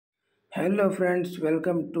Hello friends,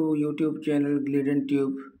 welcome to YouTube channel Gleeden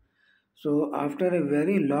Tube. So after a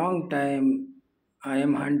very long time, I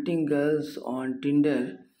am hunting girls on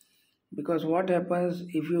Tinder because what happens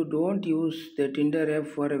if you don't use the Tinder app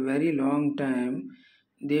for a very long time,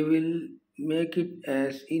 they will make it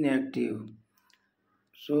as inactive.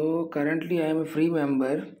 So currently I am a free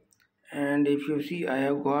member, and if you see I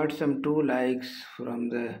have got some two likes from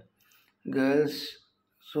the girls.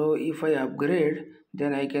 So if I upgrade,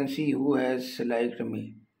 then I can see who has liked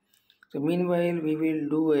me. So meanwhile, we will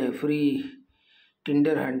do a free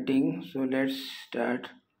Tinder hunting. So let's start.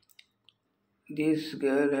 This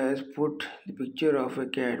girl has put the picture of a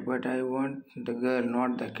cat, but I want the girl,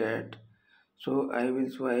 not the cat. So I will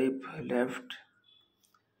swipe left.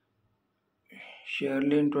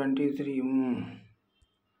 Sherlyn 23.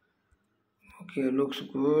 Okay, looks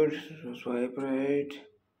good. So swipe right.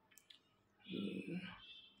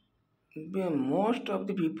 Yeah, most of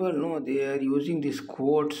the people know they are using these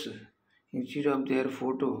quotes instead of their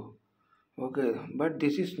photo. Okay, but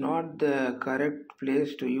this is not the correct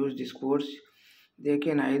place to use these quotes. They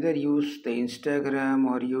can either use the Instagram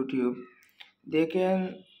or YouTube. They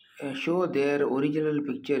can show their original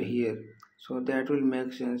picture here, so that will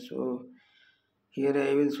make sense. So here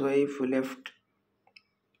I will swipe left.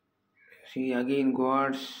 See again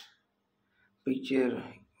God's picture.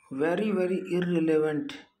 Very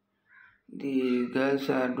irrelevant. The girls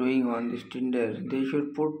are doing on this Tinder. They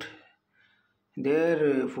should put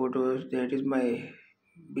their photos. That is my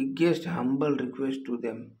biggest humble request to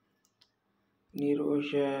them.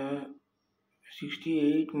 Nirosha,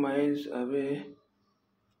 68 miles away.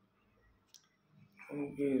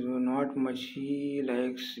 Okay, so not much. He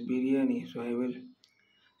likes biryani, so I will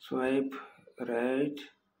swipe right.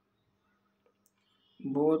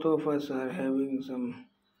 Both of us are having some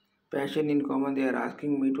passion in common. They are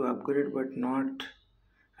asking me to upgrade, but not.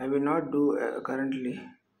 I will not do currently.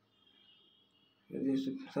 This,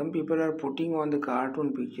 some people are putting on the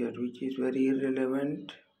cartoon picture, which is very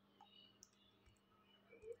irrelevant.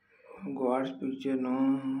 God's picture,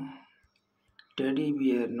 no. Teddy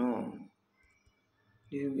bear, no.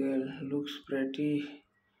 This girl looks pretty,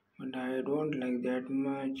 but I don't like that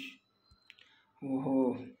much.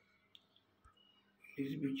 Oh,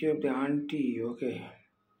 this picture of the auntie, okay.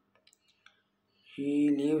 She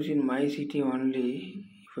lives in my city only.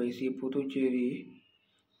 If I see Puducherry,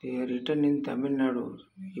 they are written in Tamil Nadu.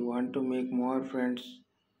 You want to make more friends.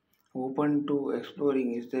 Open to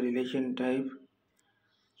exploring is the relation type.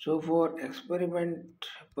 So for experiment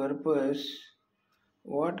purpose,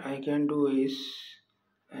 what I can do is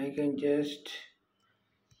I can just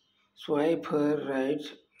swipe her right.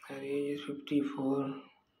 Her age is 54,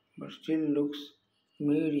 but still looks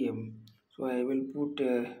medium. So I will put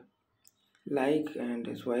a like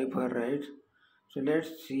and swipe her right. So let's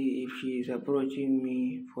see if she is approaching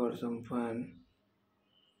me for some fun.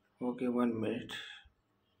 Okay, 1 minute.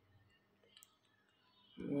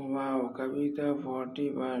 Wow, Kavita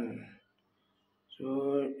 41.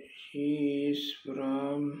 So she is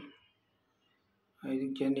from I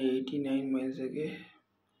think Chennai 89 miles away.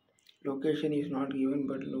 Location is not given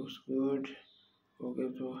but looks good.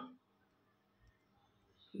 Okay, so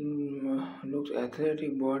looks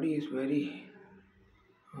athletic, body is very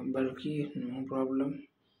bulky, no problem.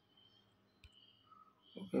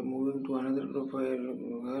 Okay, moving to another profile.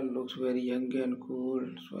 Girl looks very young and cool.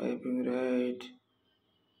 Swiping right.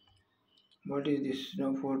 What is this?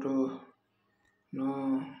 No photo.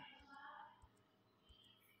 No.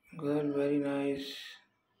 Girl, very nice.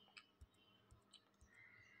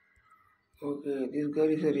 Okay, this girl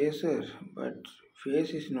is a racer, but face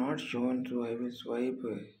is not shown, so I will swipe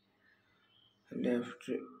left.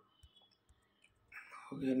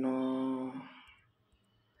 Okay, no.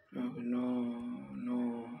 Okay, no,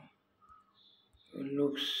 no. It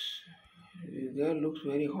looks. This girl looks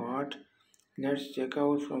very hot. Let's check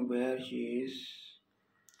out from where she is.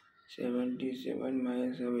 77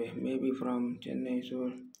 miles away, maybe from Chennai.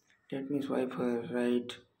 So let me swipe her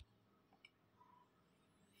right.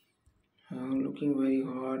 Looking very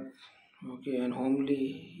hot. Okay, and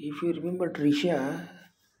homely. If you remember Trisha,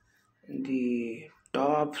 the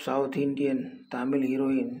top South Indian Tamil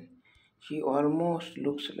heroine, she almost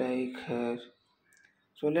looks like her.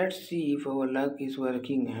 So let's see if our luck is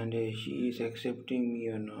working and she is accepting me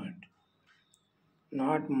or not.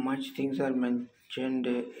 Not much things are mentioned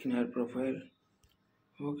in her profile.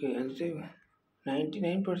 Okay, I'll say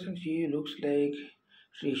 99% she looks like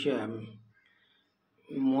Trisha,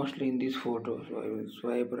 mostly in this photo. So I will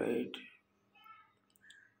swipe right.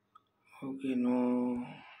 Okay, no,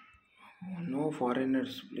 no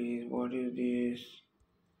foreigners, please. What is this?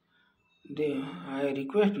 I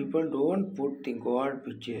request people don't put the God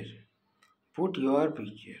picture. Put your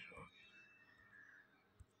picture.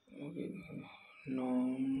 Okay. No.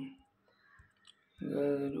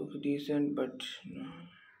 Looks decent, but no.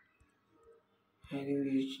 I think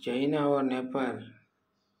this is China or Nepal.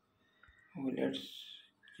 Oh, let's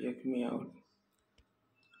check me out.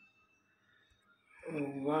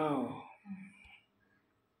 Oh, wow.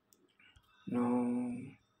 No.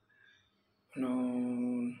 No.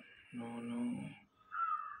 No. No.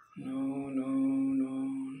 No. No. No.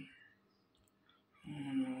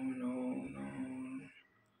 No. No. No.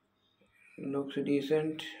 Looks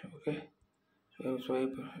decent. Okay. So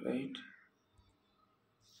swipe right.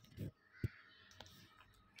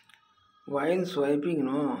 While swiping,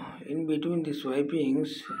 no, in between the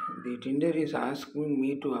swipings, the Tinder is asking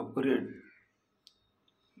me to upgrade,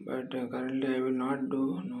 but currently I will not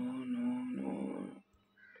do. No, no, no.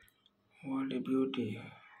 What a beauty.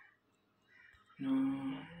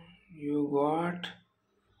 No, you got.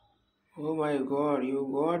 Oh my God, you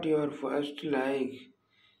got your first like.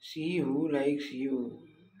 See who likes you.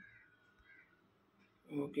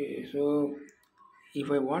 Okay, so if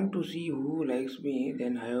I want to see who likes me,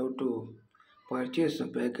 then I have to purchase a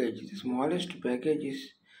package. The smallest package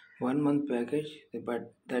is 1 month package,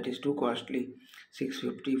 but that is too costly.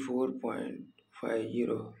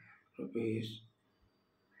 654.50 rupees.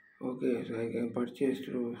 Okay, so I can purchase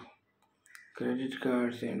through credit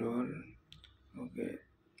cards and all. Okay,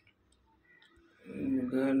 the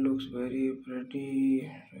girl looks very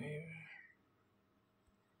pretty.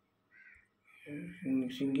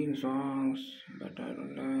 Singing songs, but I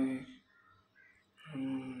don't like.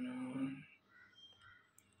 No.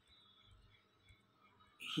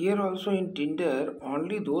 Here also in Tinder,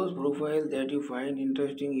 only those profiles that you find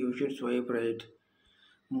interesting you should swipe right.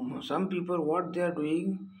 Some people what they are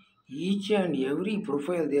doing, each and every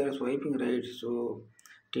profile they are swiping right. So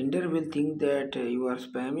Tinder will think that you are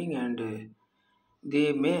spamming and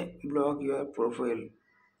they may block your profile.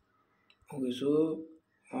 Okay, so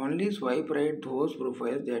only swipe right those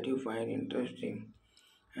profiles that you find interesting.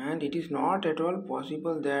 And it is not at all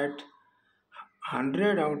possible that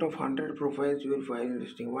 100 out of 100 profiles you will find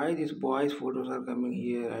interesting. Why these boys' photos are coming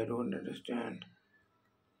here? I don't understand.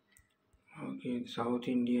 Okay, South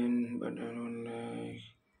Indian, but I don't like.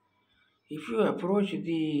 If you approach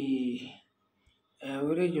the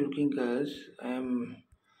average looking girls, I am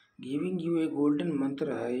giving you a golden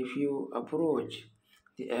mantra. If you approach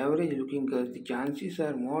the average looking girls, the chances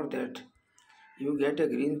are more that you get a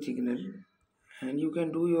green signal and you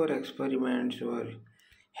can do your experiments or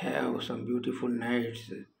have some beautiful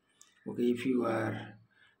nights. Okay, if you are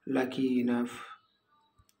lucky enough.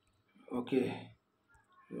 Okay,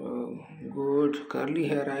 so good curly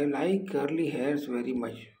hair. I like curly hairs very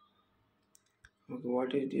much. Okay,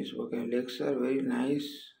 what is this? Okay, legs are very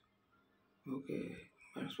nice. Okay,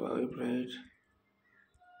 that's why bright.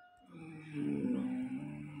 No,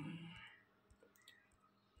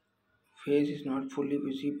 face is not fully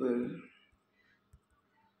visible.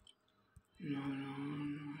 No, no,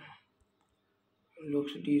 no.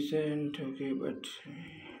 Looks decent. Okay, but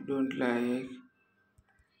don't like.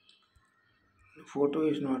 Photo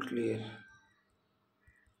is not clear.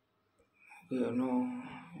 Okay, no.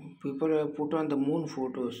 People have put on the moon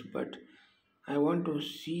photos, but I want to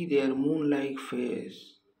see their moon-like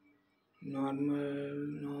face. Normal,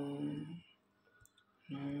 no,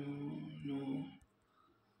 no, no.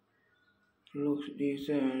 Looks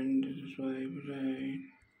decent. Swipe right.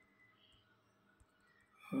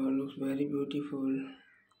 Looks very beautiful.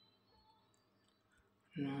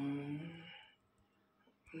 No,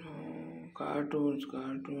 no. Cartoons,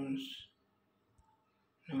 cartoons.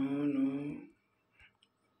 No, no,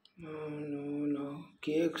 no, no, no.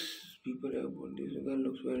 Cakes. People have put this girl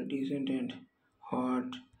looks very decent and hot.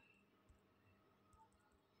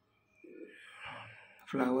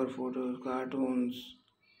 Flower photos, cartoons.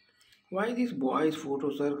 Why these boys'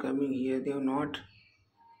 photos are coming here? They have not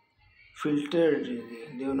filtered.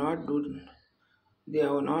 They have not do. They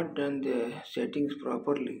have not done the settings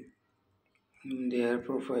properly in their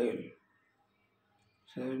profile.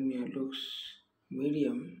 Saranya looks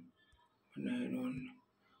medium, and I don't.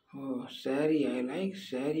 Oh, sari. I like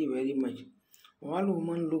sari very much. All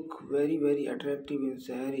women look very, very attractive in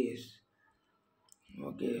saris.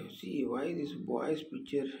 Okay, see why this boy's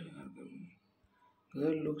picture.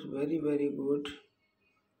 Girl looks very, very good.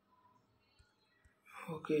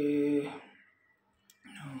 Okay.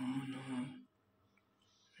 No, no,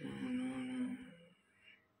 no,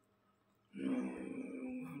 no, no.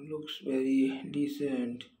 Looks very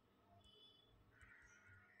decent.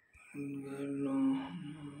 Girl, no, no.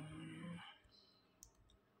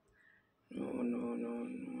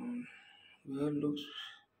 Well, looks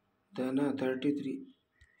Dana 33,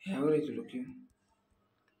 average looking,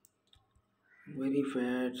 very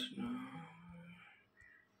fat.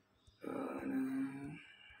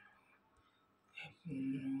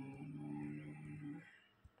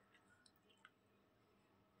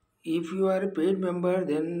 If you are a paid member,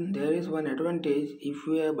 then there is one advantage. If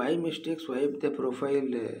you have by mistake swipe the profile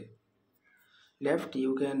left,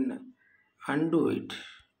 you can undo it.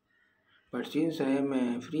 But since I am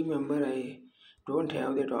a free member, I don't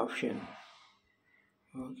have that option.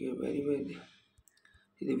 Okay, very very.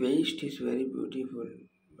 The waist is very beautiful,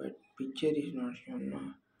 but picture is not shown. No.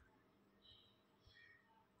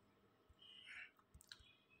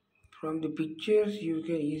 From the pictures, you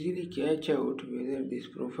can easily catch out whether this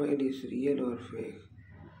profile is real or fake.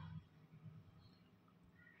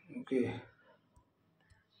 Okay,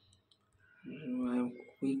 so I am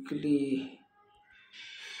quickly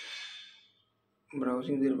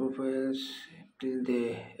browsing their profiles till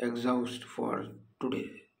they exhaust for today.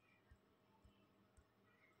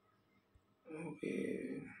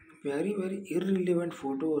 Okay, very very irrelevant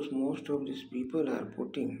photos most of these people are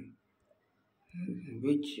putting,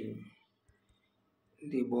 which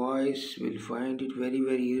the boys will find it very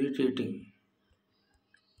very irritating.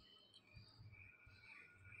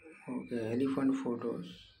 Okay, elephant photos.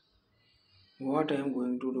 What I am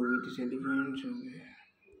going to do with these elephants? Okay,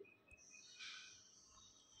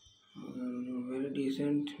 very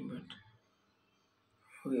decent, but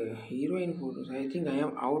okay, heroine photos. I think I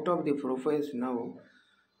am out of the profiles now.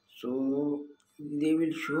 So they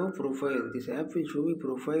will show profile. This app will show me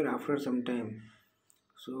profile after some time.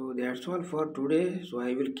 So that's all for today. So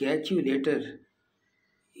I will catch you later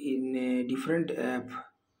in a different app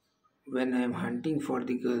when I am hunting for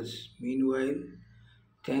the girls. Meanwhile,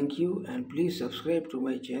 thank you and please subscribe to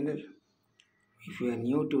my channel if you are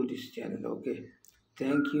new to this channel. Okay.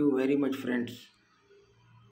 Thank you very much, friends.